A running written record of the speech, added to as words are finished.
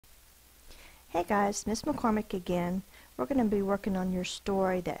Hey guys, Miss McCormick again. We're going to be working on your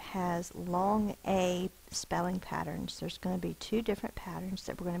story that has long A spelling patterns. There's going to be two different patterns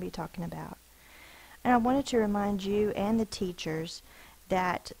that we're going to be talking about. And I wanted to remind you and the teachers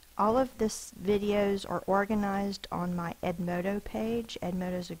that all of this videos are organized on my Edmodo page.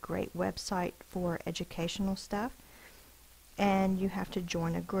 Edmodo is a great website for educational stuff. And you have to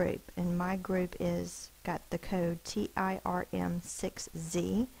join a group. And my group is got the code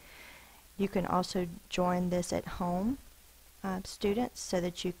TIRM6Z. You can also join this at home, students, so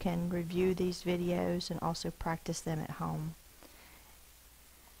that you can review these videos and also practice them at home.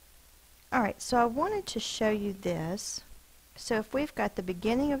 Alright, so I wanted to show you this. So if we've got the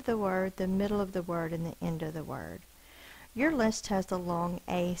beginning of the word, the middle of the word, and the end of the word, your list has the long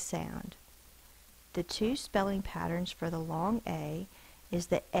A sound. The two spelling patterns for the long A is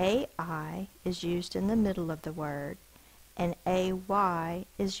the AI is used in the middle of the word, and AY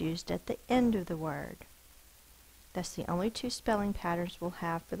is used at the end of the word. That's the only two spelling patterns we'll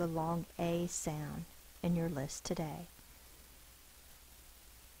have for the long A sound in your list today.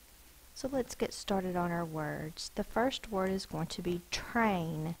 So let's get started on our words. The first word is going to be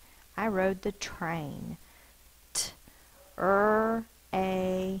train. I rode the train. T-R-A-N.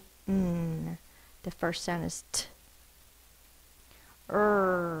 The first sound is T.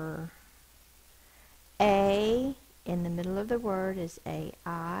 A in the middle of the word is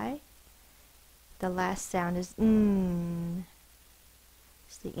AI. The last sound is N.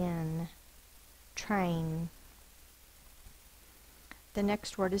 It's the N. Train. The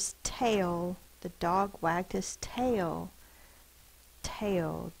next word is tail. The dog wagged his tail.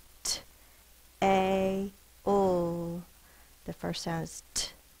 Tail. T-A-L. The first sound is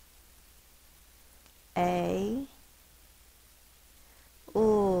T. A-L.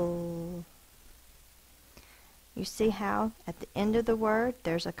 You see how at the end of the word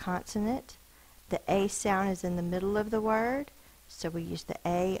there's a consonant? The A sound is in the middle of the word, so we use the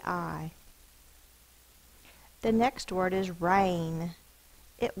AI. The next word is rain.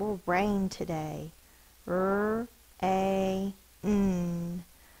 It will rain today. R-A-N.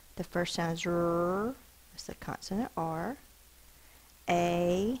 The first sound is R. That's the consonant R.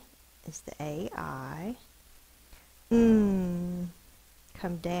 A is the AI. N.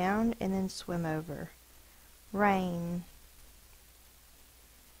 Come down and then swim over. Rain.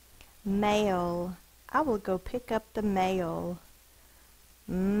 Mail. I will go pick up the mail.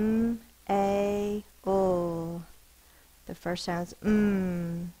 M-A-L. The first sound is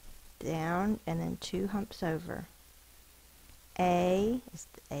down and then two humps over. A is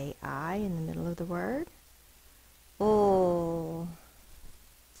the A-I in the middle of the word. L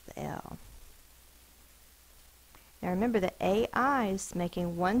is the L. Now remember, the AI is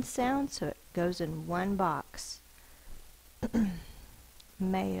making one sound, so it goes in one box.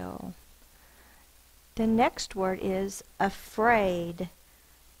 Mail. The next word is afraid.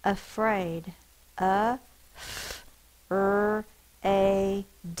 Afraid. A-F-R-A-D.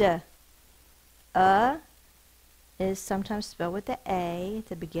 Is sometimes spelled with the A at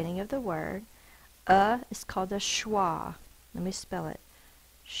the beginning of the word. Is called a schwa. Let me spell it.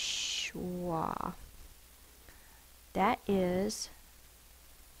 Schwa. That is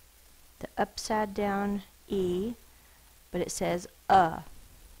the upside down E, but it says A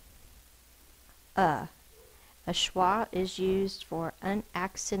schwa is used for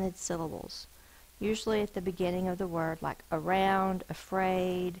unaccented syllables, usually at the beginning of the word, like around,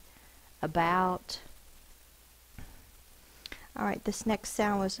 afraid, about. Alright, this next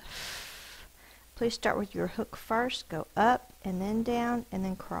sound was F. Please start with your hook first, go up and then down and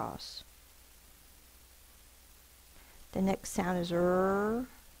then cross. The next sound is R.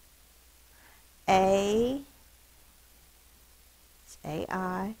 A. It's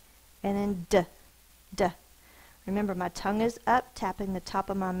A-I. And then D. D. Remember, my tongue is up, tapping the top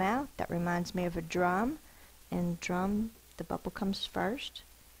of my mouth. That reminds me of a drum. And drum, the bubble comes first.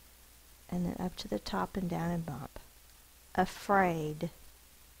 And then up to the top and down and bump. Afraid.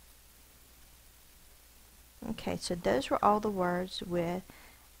 Okay, so those were all the words with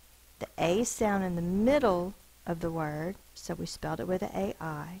the A sound in the middle of the word, so we spelled it with an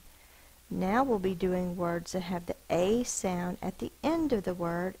AI. Now we'll be doing words that have the A sound at the end of the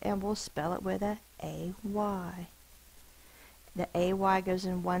word, and we'll spell it with a AY. The AY goes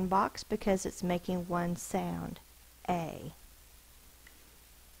in one box because it's making one sound, A.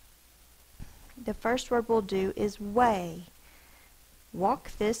 The first word we'll do is way.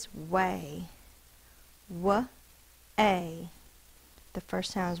 Walk this way. W-A. The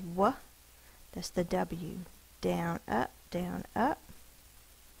first sound is W. That's the W. Down, up, down, up.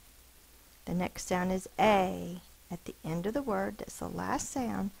 The next sound is A. At the end of the word, that's the last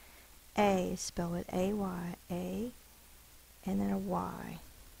sound. A, spell with A-Y, A, and then a Y.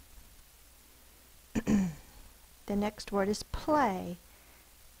 The next word is play.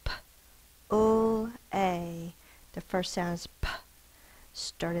 P-U-L-A. The first sound is P.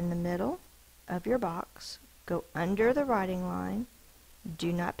 Start in the middle of your box. Go under the writing line.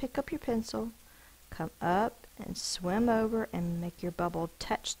 Do not pick up your pencil. Come up and swim over and make your bubble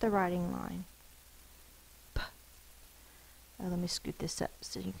touch the writing line. P. Let me scoot this up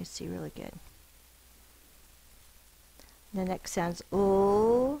so you can see really good. The next sound is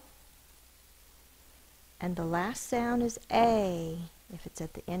U. And the last sound is A. If it's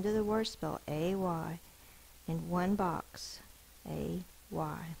at the end of the word, spell A-Y in one box.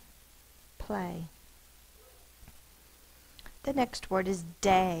 A-Y. Play. The next word is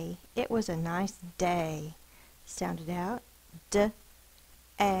day. It was a nice day. Sound it out.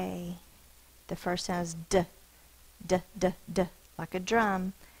 D-A. The first sound is D. D-D-D. Like a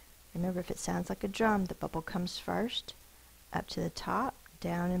drum. Remember, if it sounds like a drum, the bubble comes first, up to the top,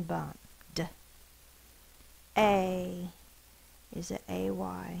 down and bump. D. A is a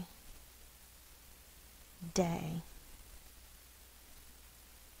A-Y. Day.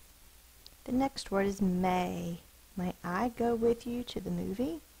 The next word is may. May I go with you to the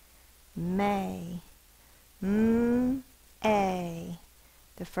movie? May. A.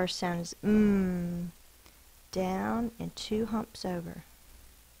 The first sound is down and two humps over.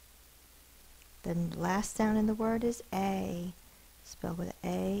 The last sound in the word is A, spelled with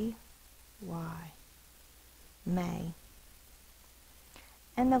A-Y. May.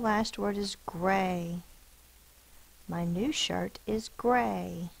 And the last word is gray. My new shirt is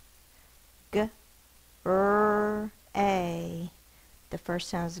gray. G-R-A. The first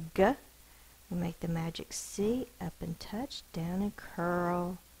sound is G. We make the magic C, up and touch, down and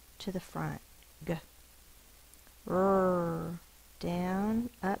curl to the front. G. R. Down,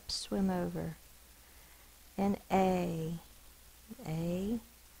 up, swim over. And A. A-Y.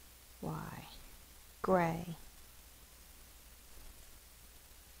 Gray.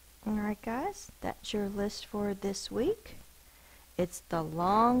 Alright guys, that's your list for this week. It's the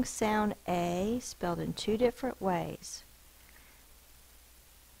long sound A spelled in two different ways.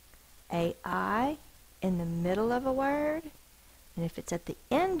 A-I in the middle of a word, and if it's at the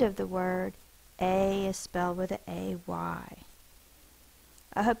end of the word, A is spelled with an A-Y.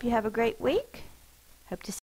 I hope you have a great week. Hope to see